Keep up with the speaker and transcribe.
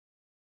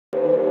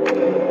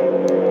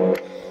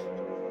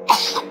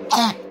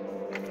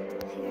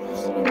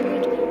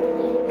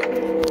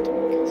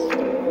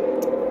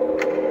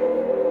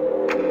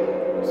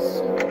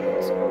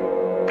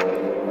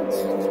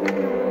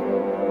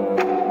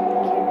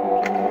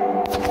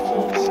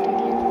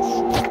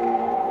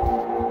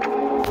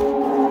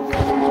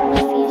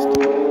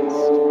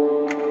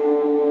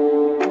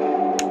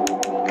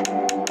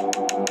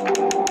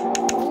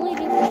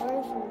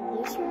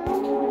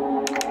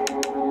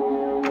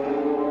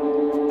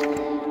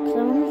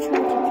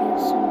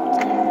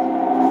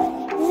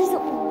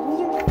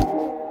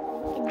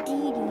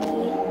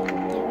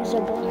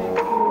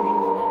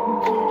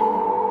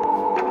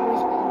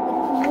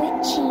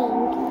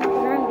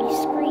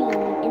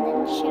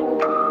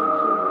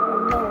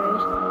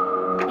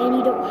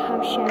we don't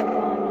have Shadow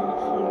Bonnie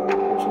here,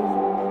 which is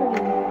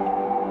pretty weird.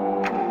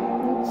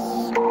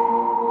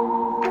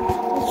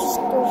 Let's just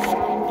go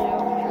find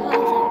out how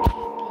that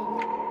happened.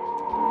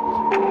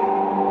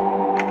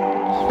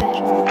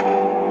 Special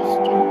powers,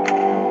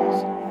 jumps,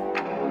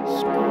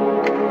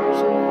 scores,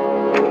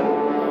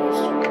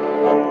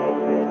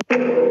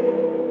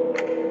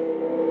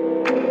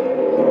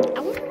 I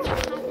wonder what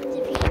happens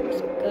if he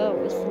just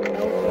goes with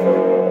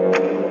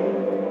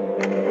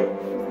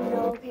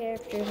no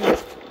characters.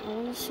 I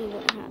want to see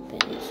what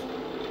happens.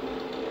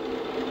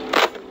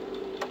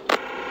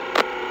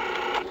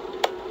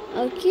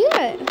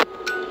 Okay.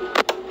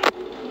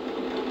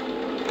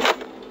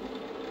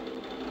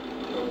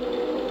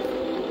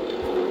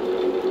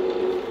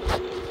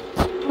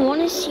 I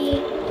want to see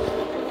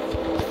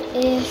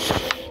if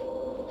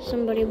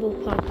somebody will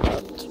pop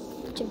up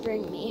to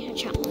bring me a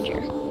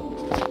challenger.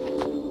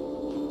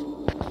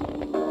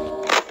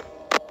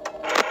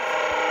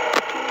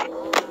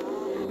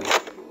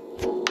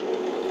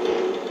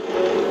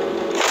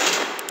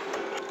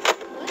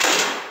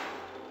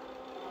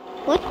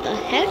 What the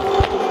heck?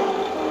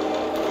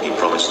 He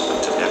promised them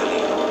to never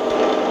leave.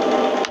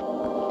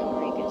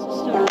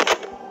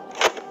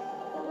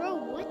 Bro,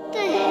 what the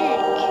heck?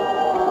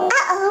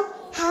 Uh-oh,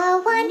 how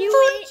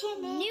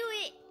unfortunate. Knew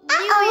it.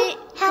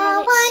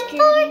 How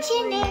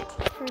unfortunate.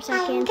 For a I'm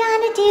second.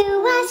 gonna do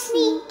a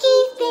sneaky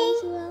thing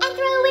and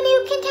throw a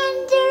new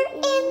contender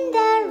in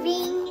the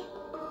ring.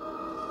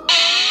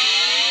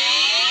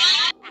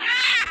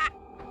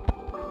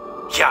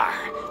 Yar,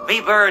 me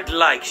bird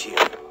likes you,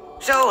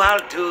 so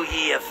I'll do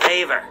ye a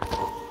favor.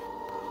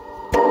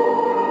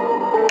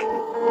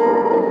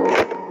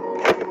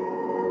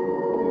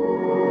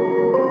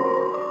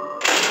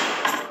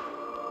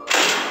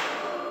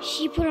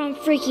 She put on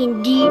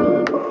freaking deep.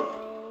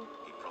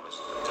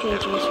 Okay,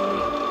 Jason.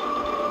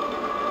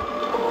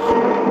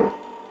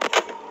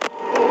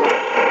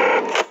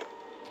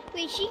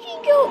 Wait, she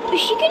can go.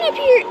 She can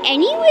appear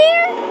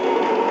anywhere?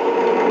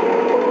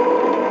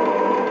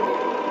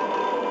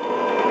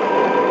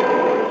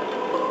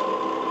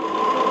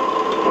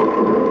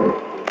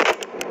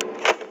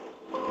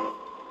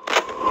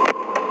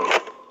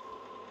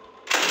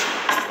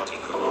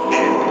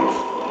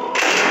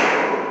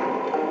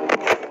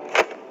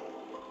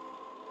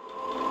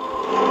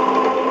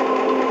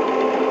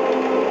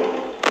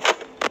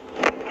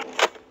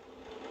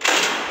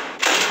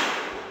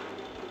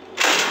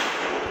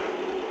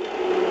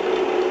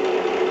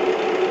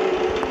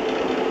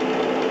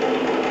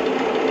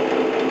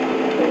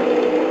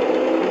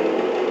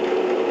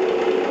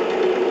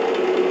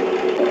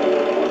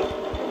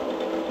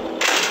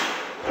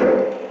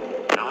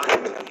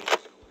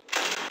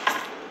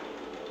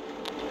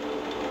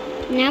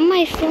 Now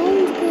my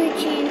phone's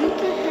glitching. What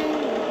the hell?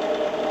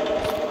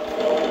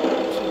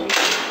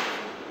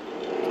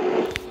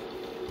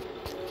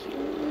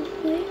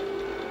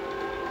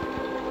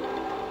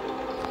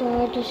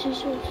 God, this is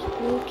so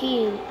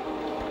spooky.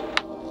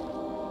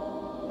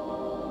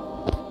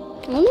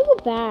 I want to go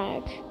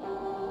back.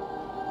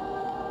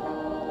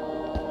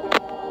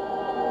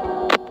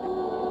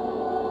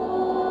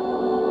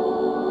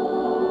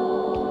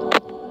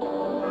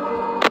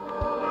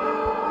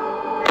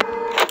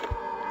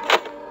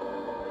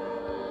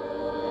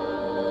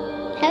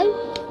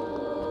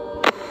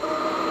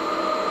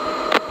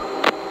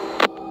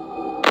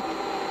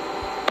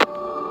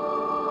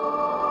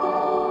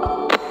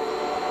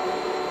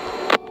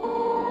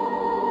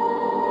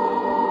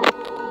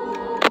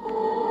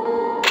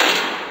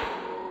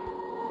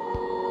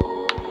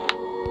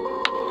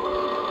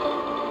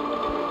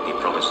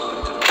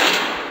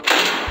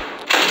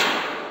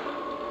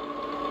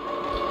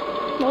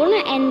 I want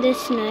to end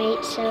this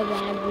night so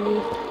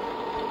badly.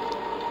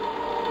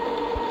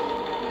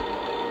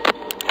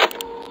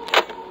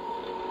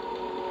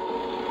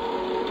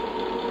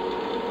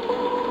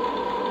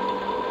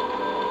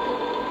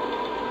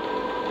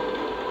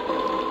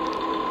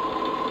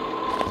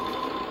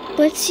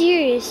 But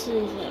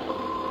seriously though.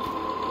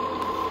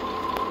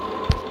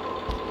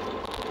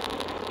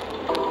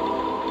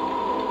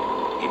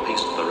 He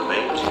pieced the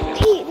remains.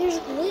 Hey, there's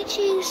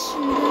glitches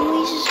and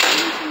noises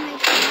coming from my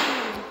phone.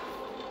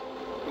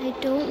 I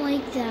don't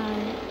like that.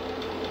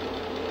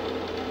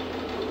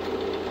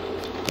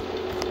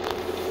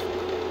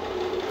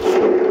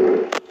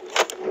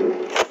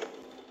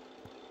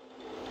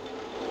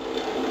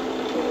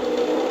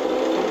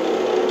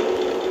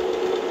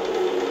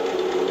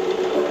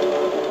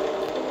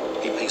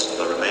 He pieced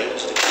the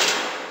remains.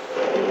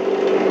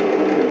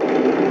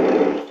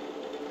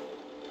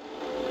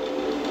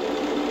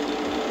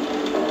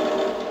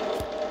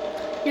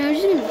 Now I'm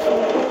just gonna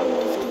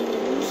focus on these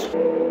games.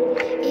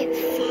 It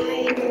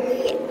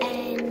finally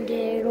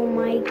ended.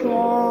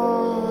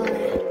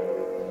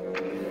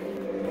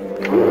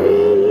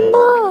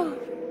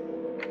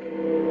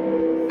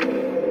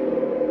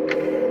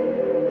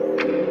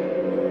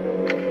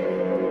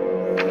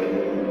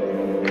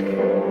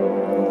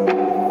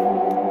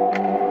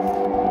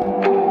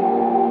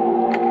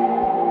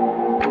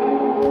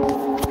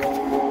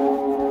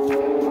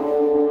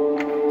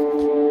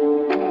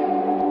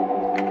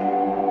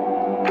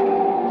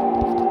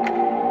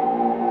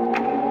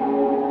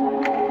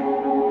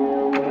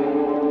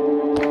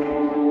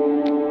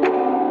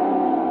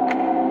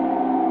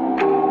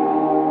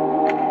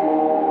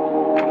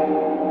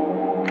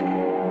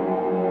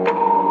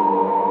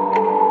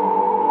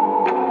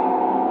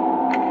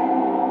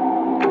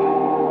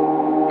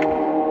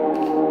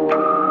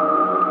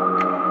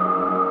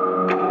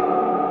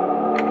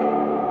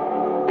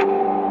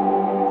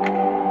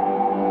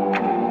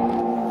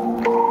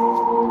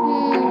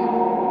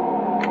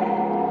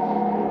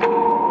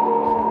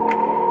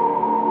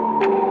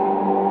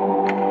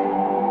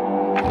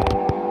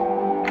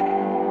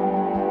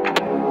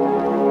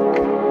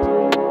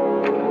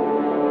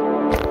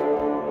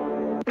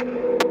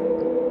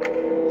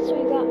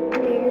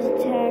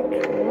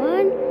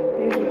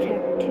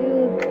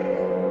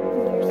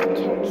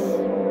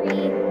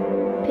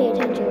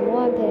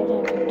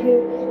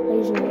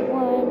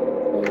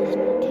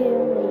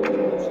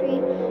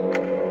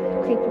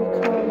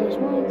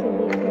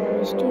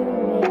 Just do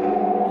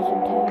neighbors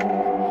attack,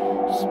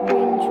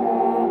 spring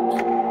traps,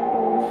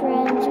 old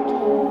friends,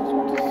 chaos.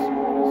 What is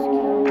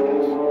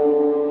chaos?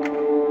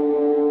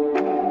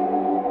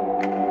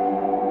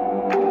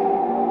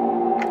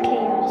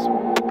 Chaos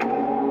one.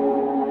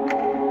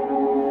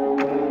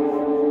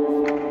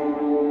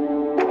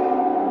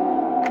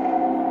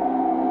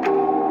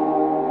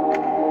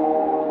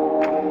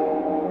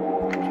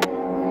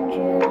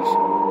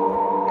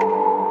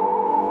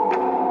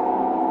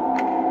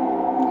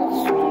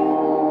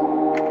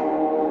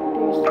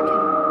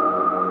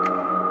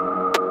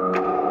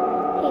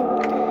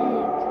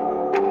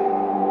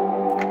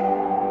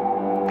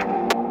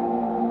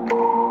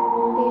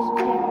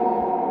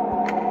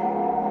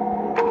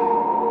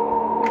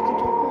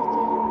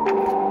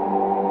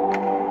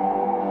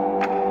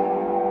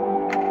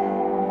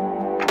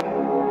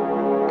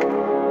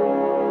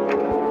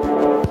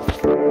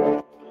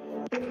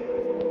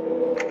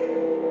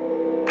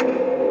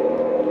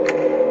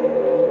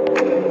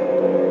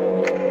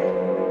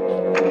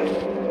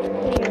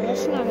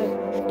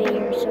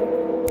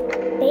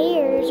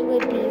 Bears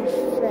would be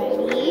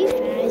Freddy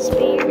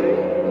Fazbear.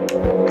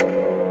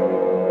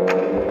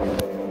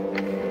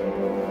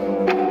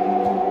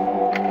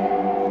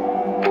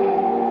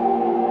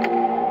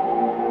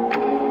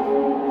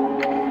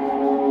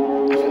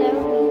 So that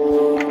would be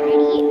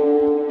Freddy.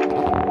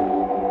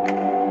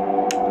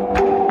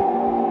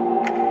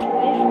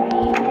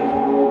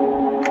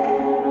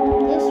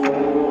 This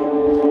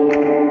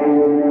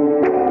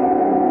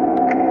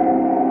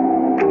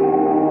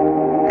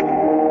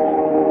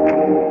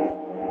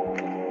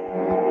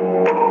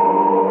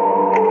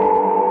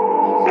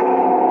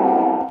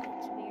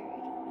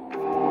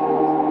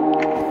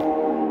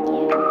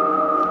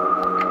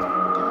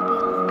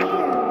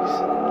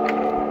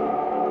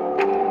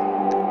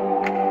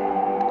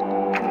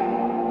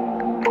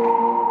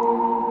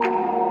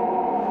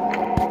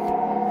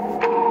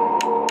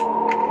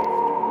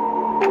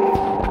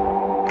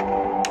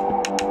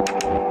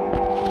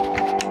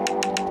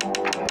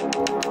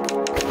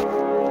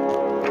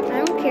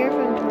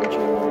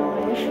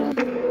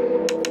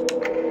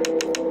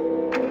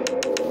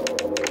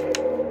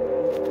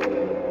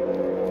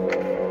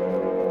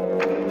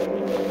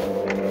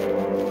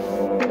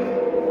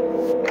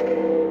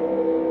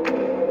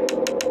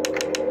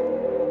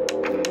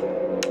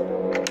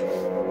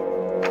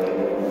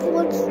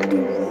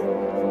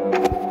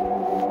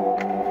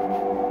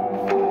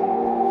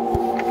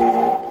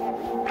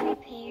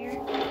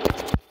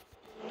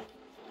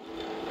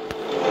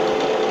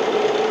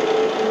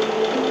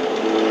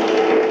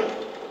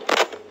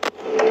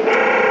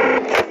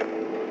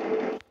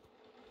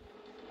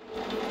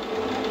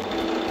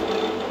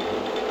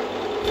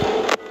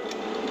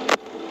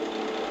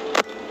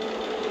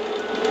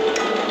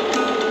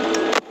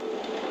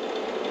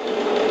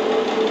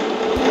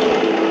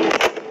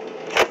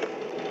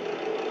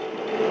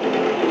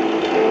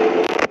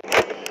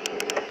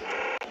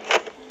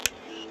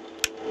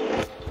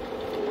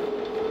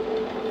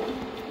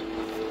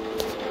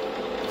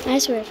I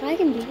swear, if I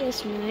can beat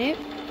this tonight,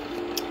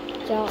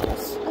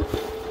 Jaws.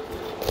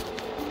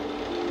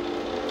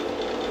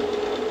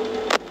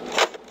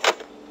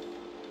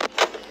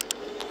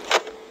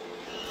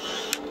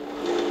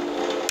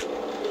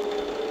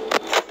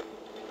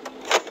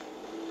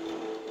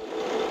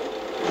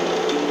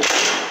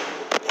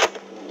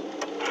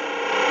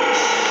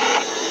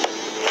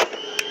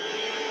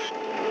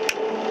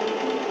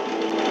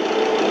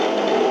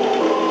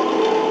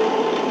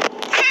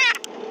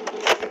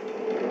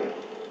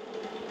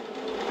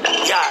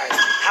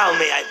 How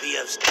may I be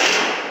of...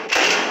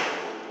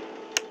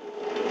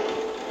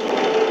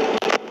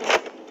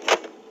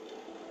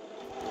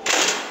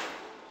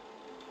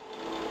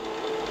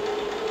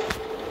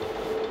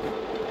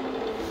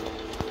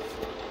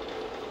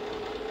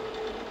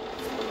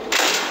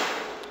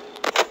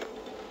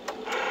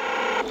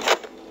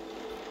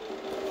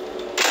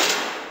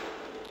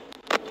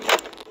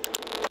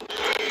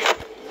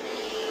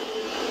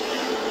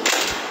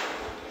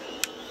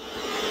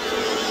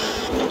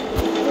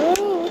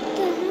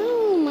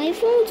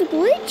 It's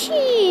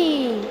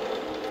glitching.